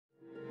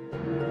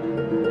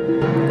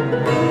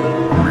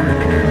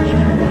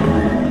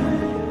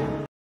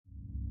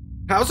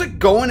How's it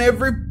going,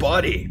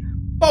 everybody?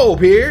 Bobe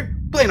here,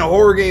 playing a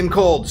horror game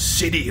called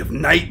City of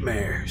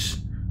Nightmares.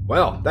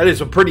 Well, that is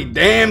a pretty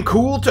damn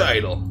cool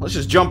title. Let's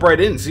just jump right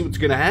in and see what's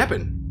gonna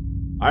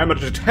happen. I am a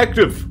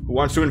detective who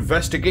wants to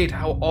investigate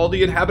how all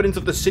the inhabitants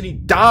of the city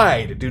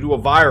died due to a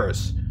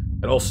virus.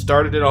 It all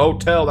started in a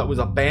hotel that was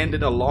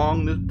abandoned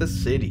along the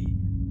city.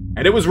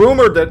 And it was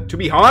rumored that to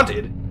be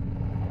haunted,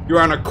 you're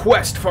on a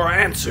quest for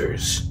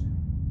answers.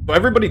 So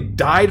everybody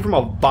died from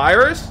a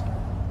virus?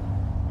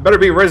 Better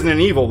be a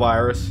Resident Evil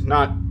virus,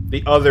 not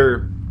the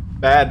other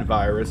bad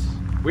virus.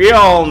 We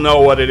all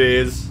know what it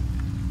is.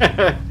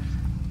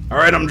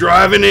 Alright, I'm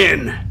driving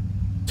in.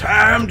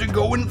 Time to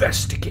go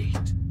investigate.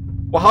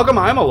 Well, how come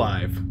I'm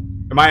alive?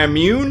 Am I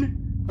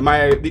immune? Am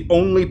I the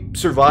only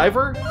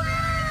survivor?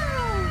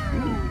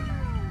 Ooh.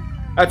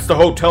 That's the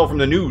hotel from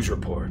the news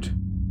report.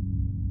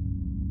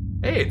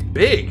 Hey, it's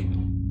big.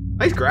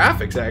 Nice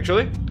graphics,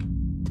 actually.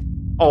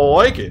 I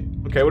like it.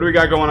 Okay, what do we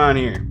got going on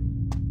here?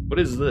 What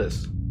is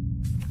this?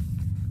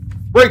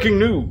 Breaking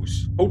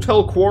news.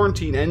 Hotel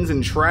quarantine ends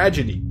in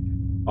tragedy.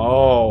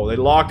 Oh, they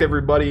locked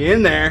everybody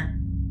in there.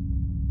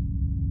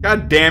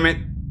 God damn it.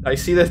 I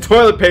see the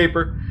toilet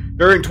paper.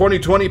 During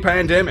 2020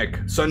 pandemic,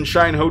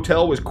 Sunshine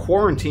Hotel was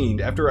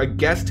quarantined after a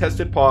guest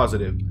tested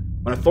positive.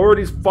 When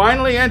authorities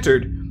finally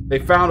entered, they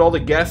found all the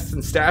guests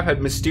and staff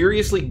had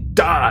mysteriously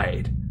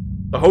died.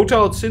 The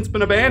hotel had since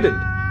been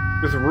abandoned,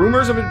 with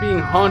rumors of it being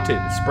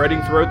haunted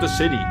spreading throughout the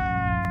city.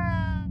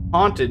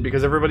 Haunted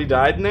because everybody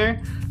died in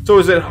there? So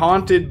is it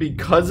haunted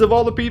because of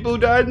all the people who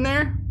died in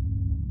there?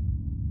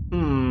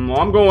 Well,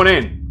 I'm going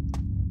in.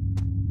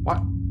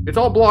 What? It's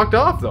all blocked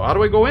off, though. How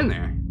do I go in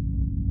there?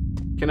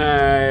 Can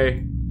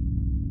I...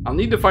 I'll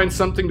need to find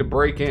something to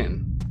break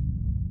in.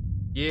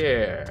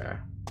 Yeah.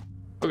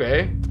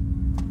 Okay.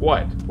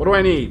 What? What do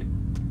I need?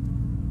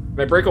 Can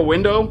I break a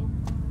window?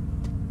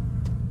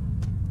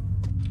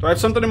 Do I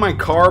have something in my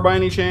car by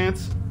any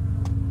chance?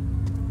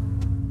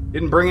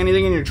 Didn't bring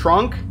anything in your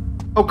trunk?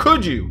 How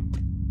could you?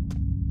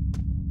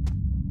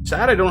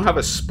 Sad I don't have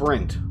a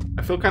sprint.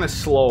 I feel kind of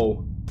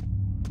slow.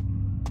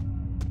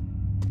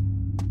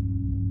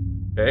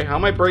 Okay, how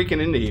am I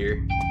breaking into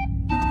here?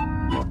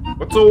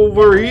 What's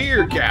over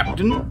here,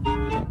 Captain?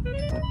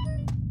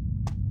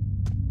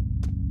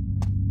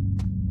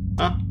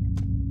 Huh?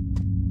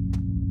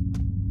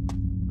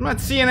 I'm not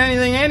seeing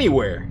anything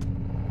anywhere.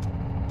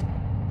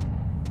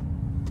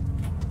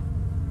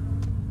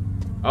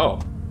 Oh.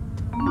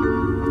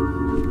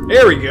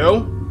 There we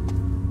go.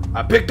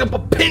 I picked up a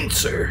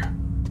pincer.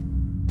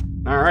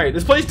 Alright,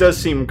 this place does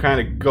seem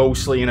kind of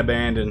ghostly and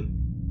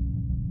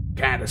abandoned.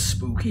 Kind of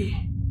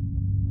spooky.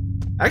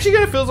 Actually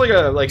kind of feels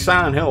like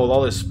Silent Hill with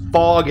all this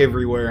fog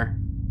everywhere.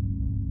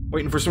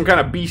 Waiting for some kind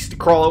of beast to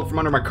crawl out from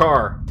under my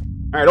car.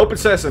 Alright, open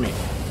sesame.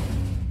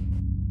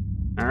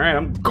 Alright,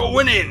 I'm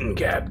going in,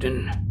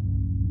 Captain.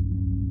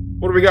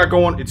 What do we got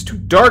going? It's too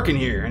dark in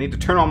here. I need to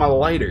turn on my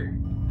lighter.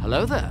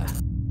 Hello there.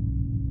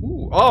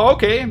 Ooh, oh,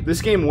 okay.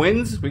 This game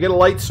wins. We get a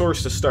light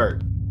source to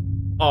start.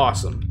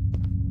 Awesome.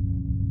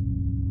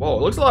 Whoa,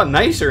 it looks a lot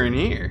nicer in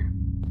here.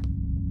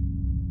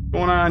 What's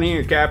going on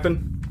here,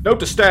 Captain?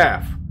 Note to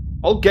staff.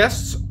 All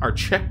guests are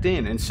checked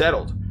in and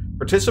settled.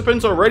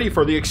 Participants are ready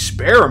for the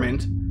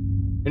experiment.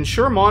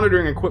 Ensure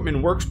monitoring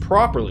equipment works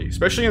properly,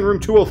 especially in room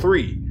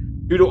 203,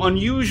 due to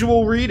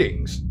unusual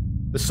readings.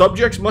 The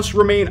subjects must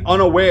remain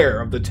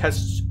unaware of the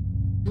test's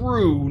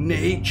true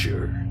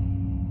nature.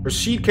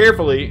 Proceed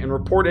carefully and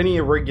report any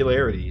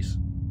irregularities.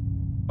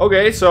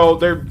 Okay, so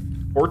they're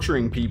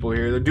torturing people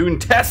here. They're doing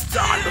tests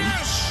on them.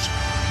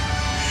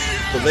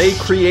 So they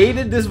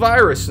created this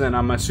virus then,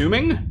 I'm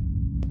assuming?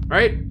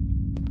 Right?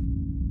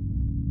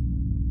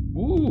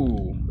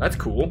 Ooh, that's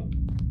cool.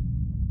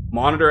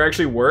 Monitor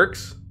actually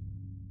works.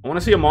 I want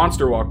to see a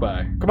monster walk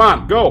by. Come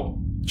on, go!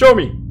 Show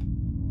me!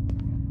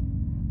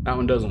 That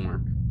one doesn't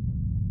work.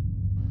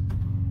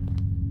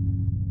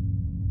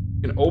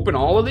 You can open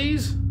all of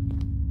these?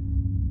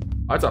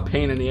 Oh, that's a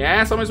pain in the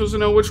ass. How am I supposed to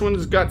know which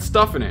one's got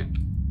stuff in it?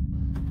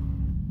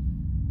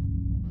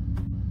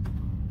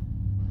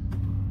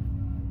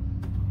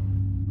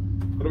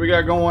 What do we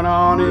got going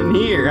on in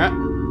here, huh?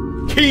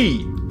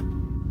 Key!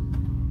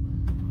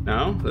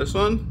 No, this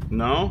one?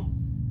 No.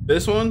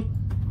 This one?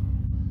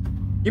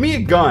 Give me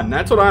a gun.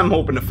 That's what I'm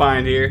hoping to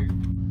find here.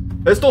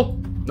 Pistol?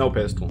 No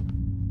pistol.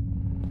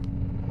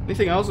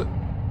 Anything else?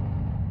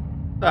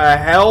 The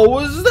hell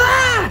was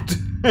that?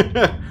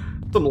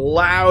 Some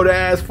loud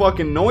ass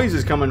fucking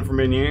noises coming from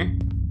in here.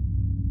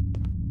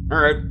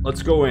 Alright,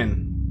 let's go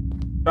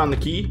in. Found the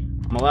key.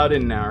 I'm allowed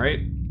in now, right?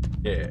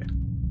 Yeah.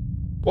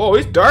 Whoa,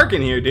 it's dark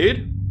in here,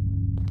 dude.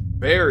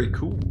 Very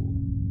cool.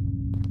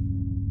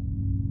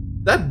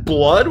 That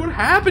blood? What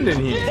happened in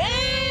here?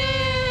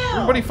 Damn!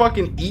 Everybody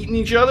fucking eating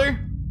each other?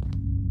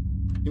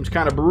 Seems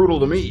kind of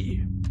brutal to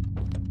me.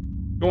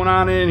 What's going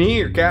on in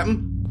here,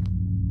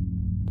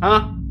 Captain?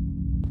 Huh?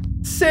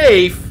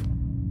 Safe?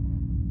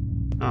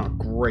 Oh,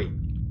 great.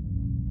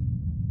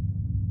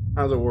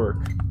 How does it work?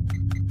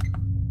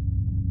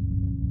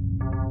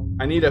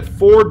 I need a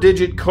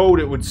 4-digit code,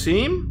 it would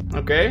seem.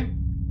 Okay.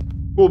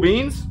 Cool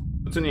beans.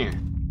 What's in here?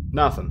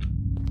 Nothing.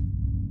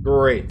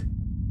 Great.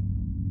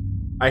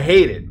 I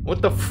hate it.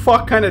 What the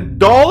fuck kind of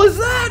doll is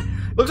that?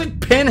 Looks like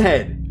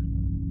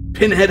Pinhead.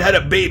 Pinhead had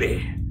a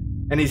baby.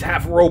 And he's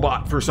half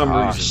robot for some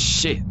reason. Oh,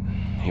 shit.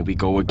 Here we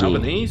go again.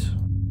 Open these?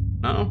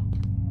 No.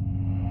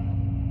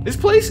 This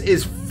place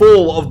is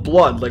full of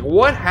blood. Like,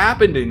 what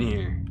happened in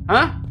here?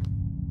 Huh?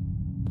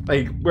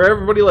 Like, where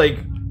everybody, like,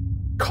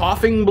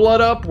 coughing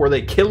blood up? Were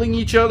they killing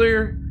each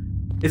other?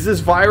 Is this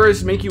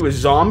virus make you a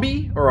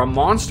zombie? Or a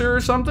monster or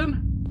something?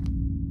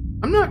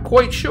 I'm not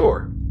quite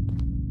sure.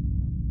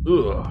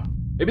 Ugh.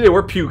 Maybe they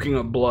were puking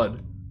up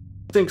blood.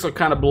 Things look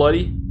kind of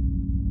bloody.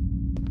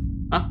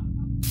 Huh?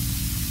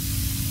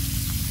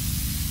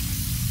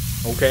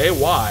 Okay,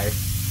 why?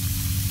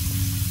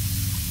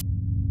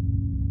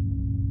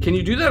 Can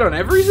you do that on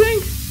everything?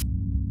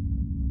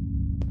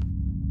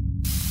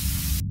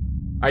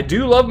 I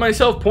do love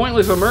myself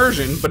pointless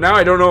immersion, but now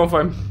I don't know if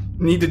I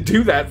need to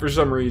do that for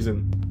some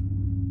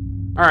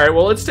reason. Alright,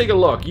 well, let's take a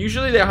look.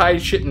 Usually they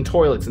hide shit in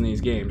toilets in these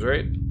games,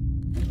 right?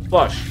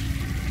 Flush.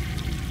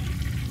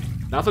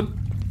 Nothing?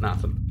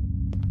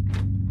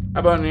 Nothing. How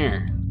about in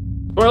here?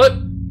 Toilet?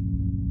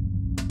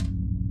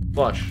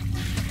 Flush.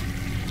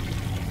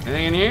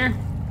 Anything in here?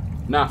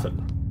 Nothing.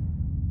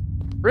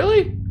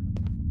 Really?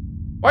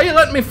 Why are you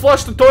letting me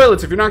flush the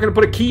toilets if you're not going to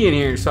put a key in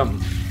here or something?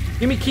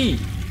 Give me a key.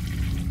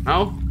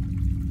 No?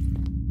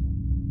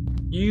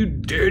 You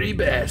dirty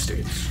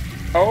bastards.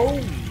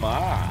 Oh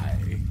my.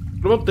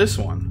 What about this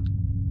one?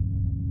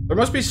 There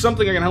must be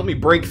something that can help me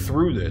break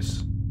through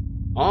this.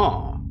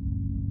 Oh.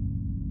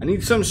 I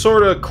need some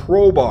sort of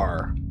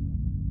crowbar.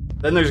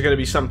 Then there's going to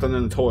be something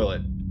in the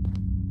toilet.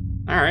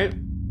 Alright.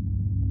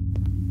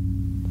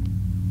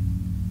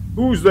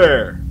 Who's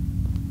there?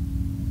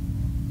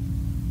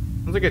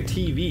 Sounds like a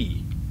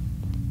TV.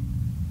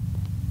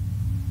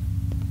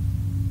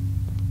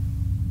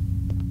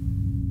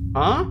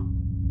 Huh?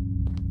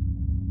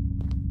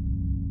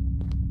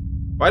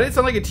 Why did it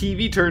sound like a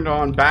TV turned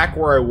on back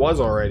where I was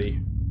already?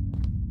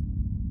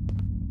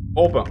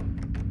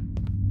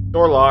 Open.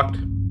 Door locked.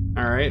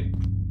 Alright.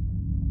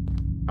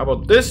 How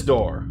about this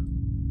door?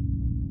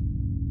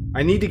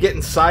 I need to get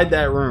inside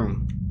that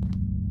room.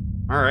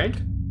 Alright.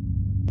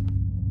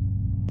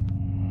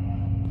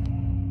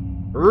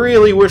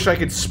 Really wish I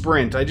could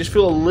sprint. I just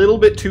feel a little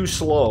bit too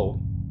slow.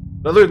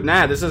 But other than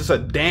that, this is a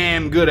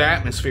damn good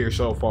atmosphere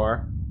so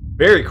far.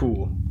 Very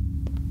cool.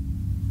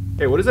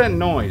 Hey, what is that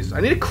noise?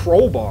 I need a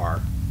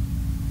crowbar.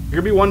 There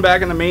could be one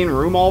back in the main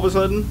room all of a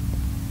sudden.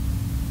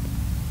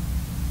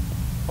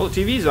 Oh,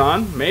 the TV's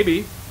on.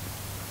 Maybe.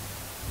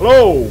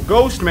 Hello,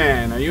 Ghost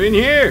Man. Are you in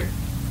here?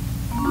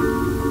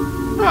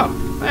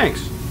 Oh,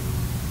 thanks.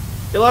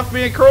 You left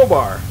me a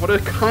crowbar. What a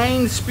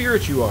kind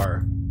spirit you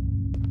are.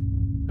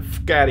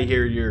 Fuck out of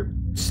here, your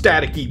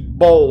staticky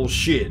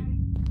bullshit.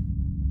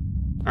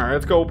 Alright,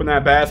 let's go open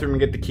that bathroom and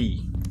get the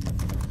key.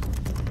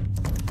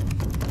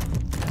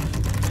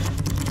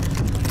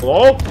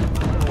 Hello?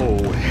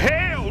 Oh,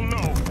 hell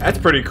no! That's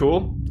pretty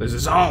cool. There's a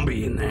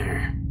zombie in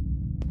there.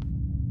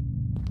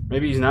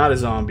 Maybe he's not a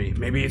zombie.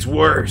 Maybe it's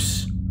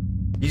worse.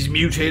 He's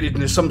mutated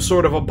into some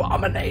sort of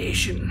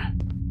abomination.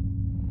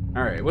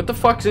 Alright, what the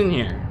fuck's in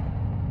here?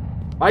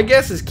 My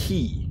guess is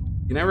key.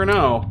 You never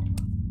know.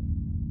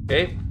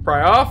 Okay,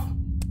 pry off.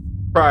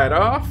 Pry it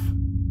off.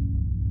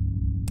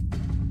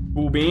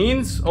 Cool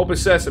beans. Open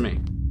sesame.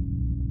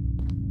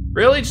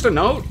 Really? Just a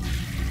note?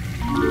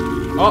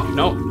 Oh,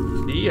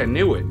 no. See, I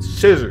knew it.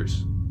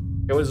 Scissors.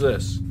 Okay, what is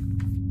this?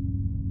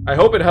 I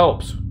hope it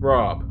helps,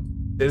 Rob.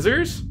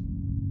 Scissors?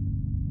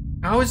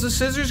 How is the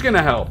scissors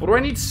gonna help? What do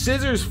I need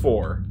scissors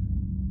for?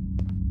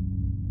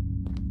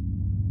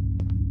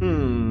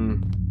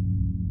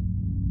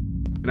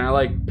 Can I,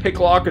 like, pick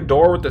lock a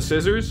door with the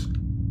scissors?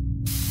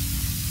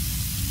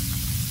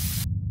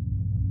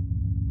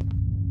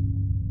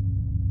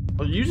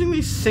 Well, using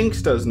these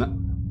sinks does not...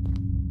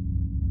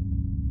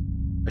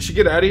 I should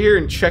get out of here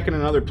and check in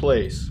another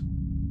place.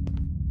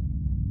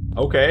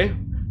 Okay.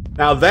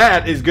 Now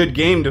that is good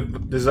game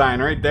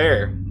design right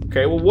there.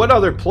 Okay, well, what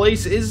other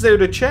place is there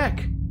to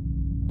check?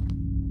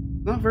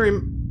 Not very...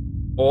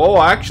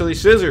 Oh, actually,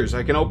 scissors.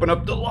 I can open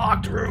up the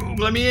locked room.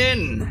 Let me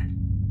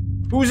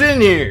in. Who's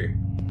in here?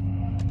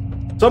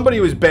 Somebody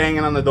was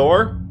banging on the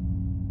door.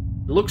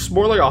 It looks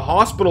more like a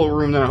hospital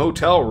room than a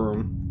hotel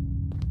room.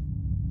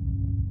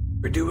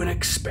 We're doing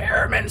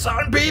experiments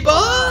on people?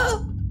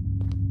 What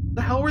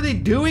the hell were they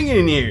doing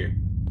in here?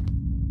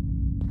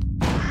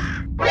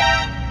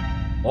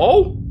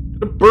 Oh?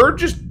 Did a bird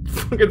just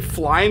fucking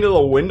fly into the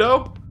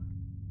window?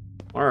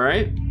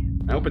 Alright.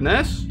 I open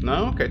this?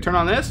 No? Okay, turn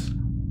on this.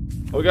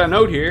 Oh, we got a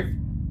note here.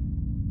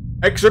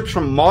 Excerpts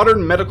from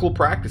modern medical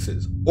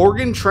practices.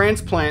 Organ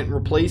transplant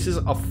replaces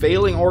a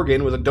failing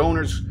organ with a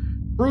donor's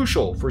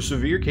crucial for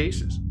severe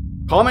cases.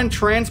 Common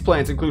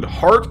transplants include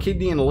heart,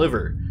 kidney, and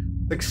liver.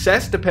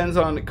 Success depends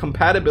on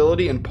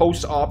compatibility and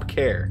post-op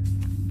care.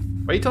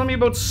 Why are you telling me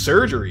about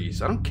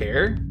surgeries? I don't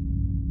care.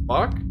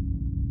 Fuck.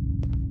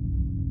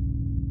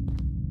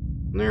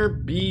 Can there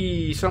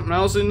be something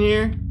else in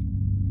here?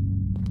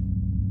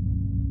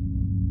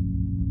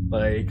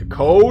 Like a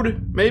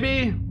code,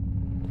 maybe?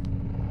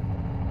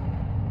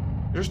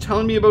 They're just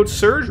telling me about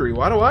surgery.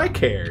 Why do I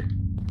care?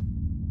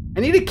 I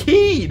need a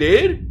key,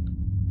 dude.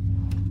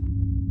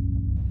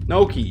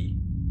 No key.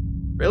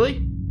 Really?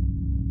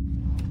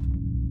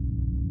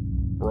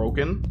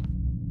 Broken.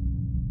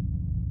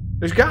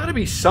 There's gotta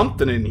be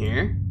something in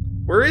here.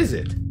 Where is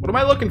it? What am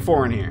I looking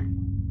for in here?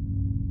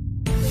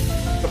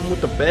 Something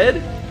with the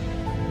bed?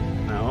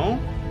 No.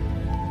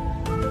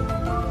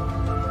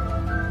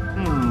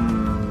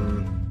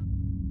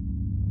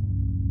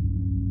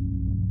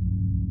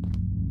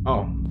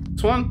 Oh,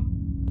 this one?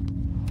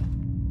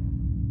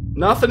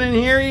 Nothing in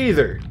here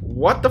either.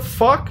 What the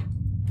fuck?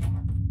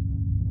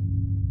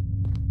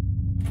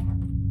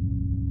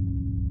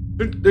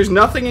 There's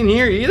nothing in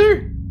here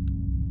either?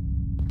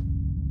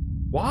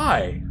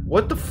 Why?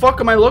 What the fuck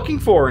am I looking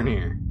for in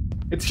here?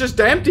 It's just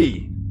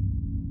empty.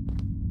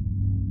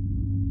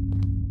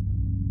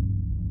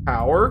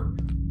 Power.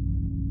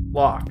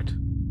 Locked.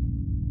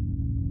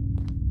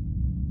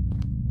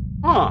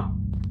 Huh.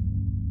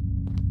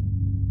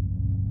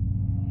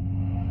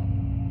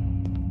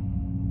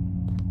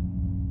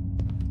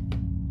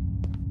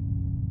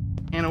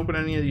 Can't open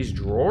any of these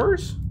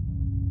drawers?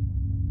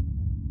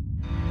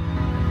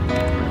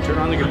 Turn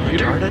on the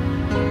computer.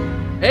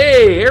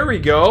 Hey, here we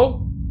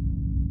go.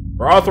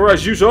 For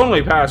authorized use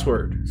only,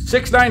 password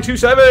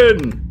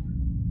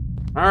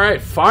 6927. All right,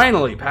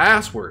 finally,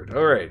 password.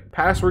 All right,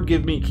 password.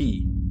 Give me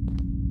key.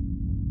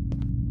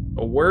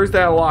 Oh, where's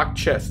that locked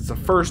chest? It's the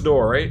first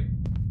door, right?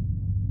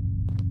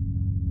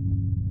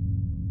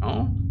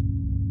 Oh,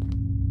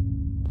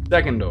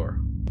 second door.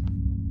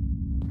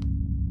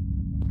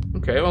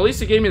 Okay, well, at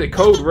least it gave me the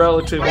code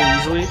relatively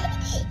easily.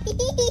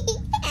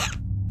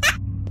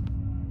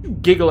 You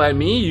giggle at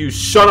me, you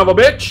son of a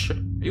bitch!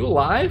 Are you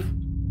alive?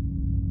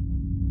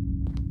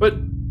 But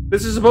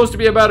this is supposed to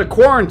be about a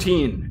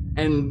quarantine,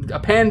 and a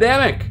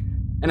pandemic,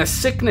 and a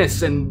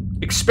sickness,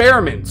 and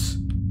experiments.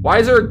 Why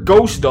is there a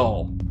ghost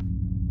doll?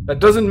 That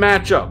doesn't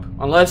match up,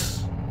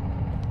 unless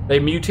they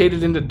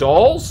mutated into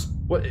dolls?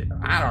 What?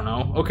 I don't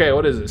know. Okay,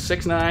 what is it?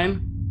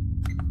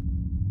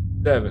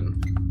 697.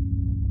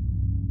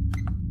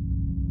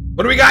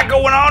 What do we got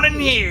going on in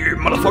here,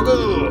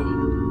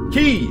 motherfucker?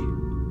 Key.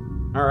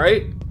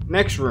 Alright,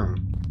 next room.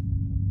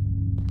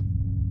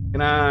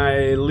 Can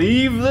I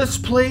leave this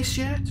place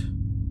yet?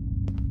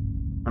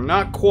 Or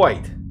not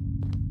quite.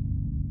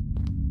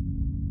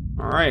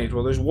 Alright,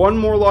 well there's one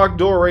more locked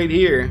door right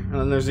here, and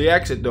then there's the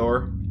exit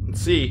door. Let's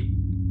see.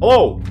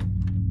 Hello!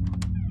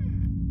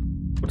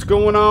 What's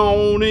going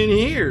on in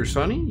here,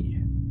 sonny?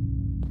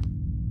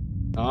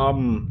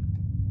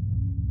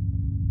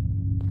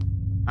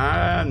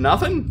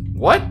 Nothing?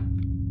 What?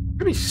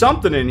 Could be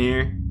something in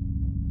here.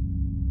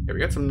 Okay, we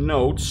got some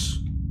notes.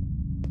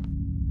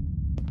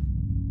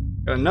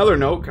 Got another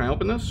note. Can I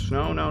open this?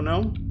 No, no,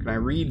 no. Can I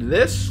read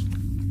this?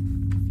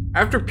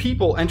 After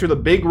people enter the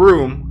big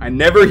room, I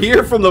never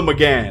hear from them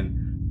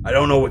again. I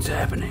don't know what's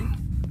happening.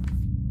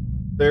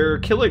 They're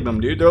killing them,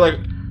 dude. They're like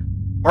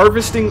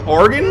harvesting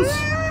organs?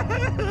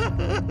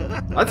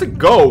 That's a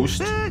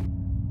ghost.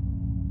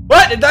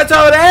 What? That's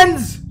how it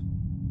ends?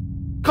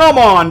 Come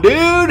on,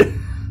 dude.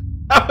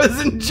 I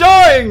was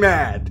enjoying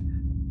that.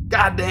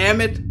 God damn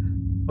it.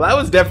 Well, that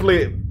was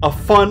definitely a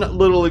fun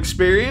little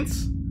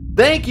experience.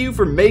 Thank you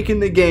for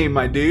making the game,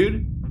 my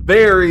dude.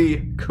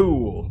 Very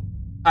cool.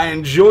 I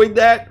enjoyed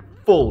that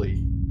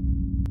fully.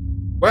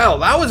 Well,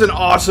 that was an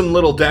awesome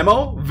little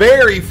demo.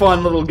 Very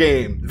fun little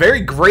game.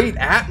 Very great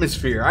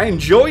atmosphere. I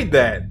enjoyed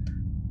that.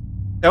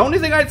 The only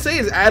thing I'd say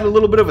is add a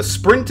little bit of a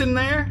sprint in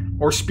there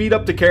or speed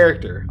up the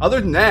character.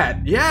 Other than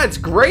that, yeah, it's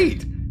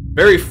great.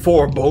 Very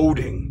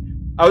foreboding.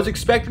 I was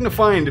expecting to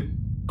find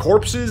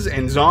corpses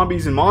and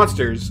zombies and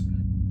monsters,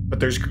 but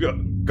there's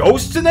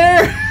ghosts in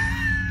there?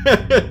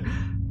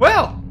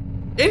 Well,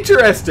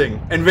 interesting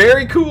and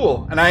very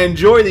cool, and I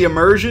enjoy the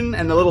immersion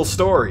and the little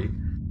story.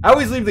 I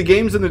always leave the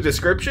games in the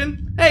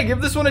description. Hey,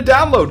 give this one a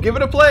download, give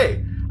it a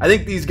play. I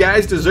think these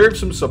guys deserve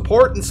some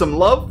support and some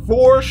love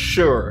for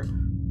sure.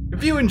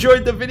 If you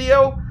enjoyed the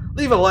video,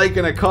 leave a like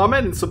and a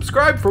comment and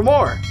subscribe for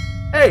more.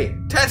 Hey,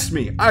 test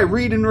me. I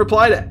read and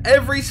reply to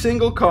every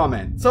single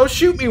comment, so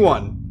shoot me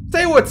one.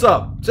 Say what's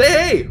up. Say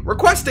hey,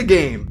 request a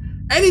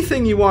game.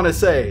 Anything you want to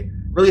say.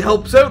 Really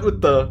helps out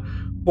with the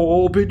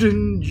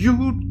forbidden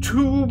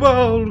YouTube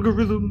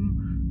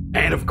algorithm.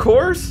 And of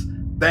course,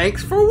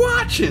 thanks for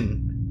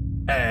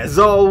watching. As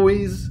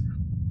always,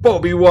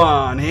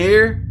 Bobe-Wan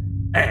here,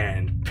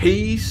 and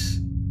peace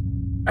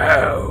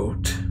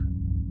out.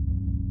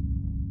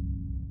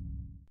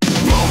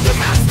 The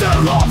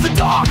master of the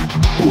dark,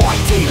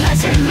 white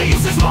legend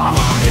leaves his mark.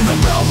 In the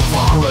realm of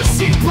horror,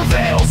 sin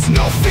prevails.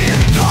 No fear,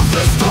 not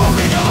the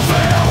story of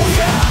hell,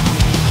 yeah.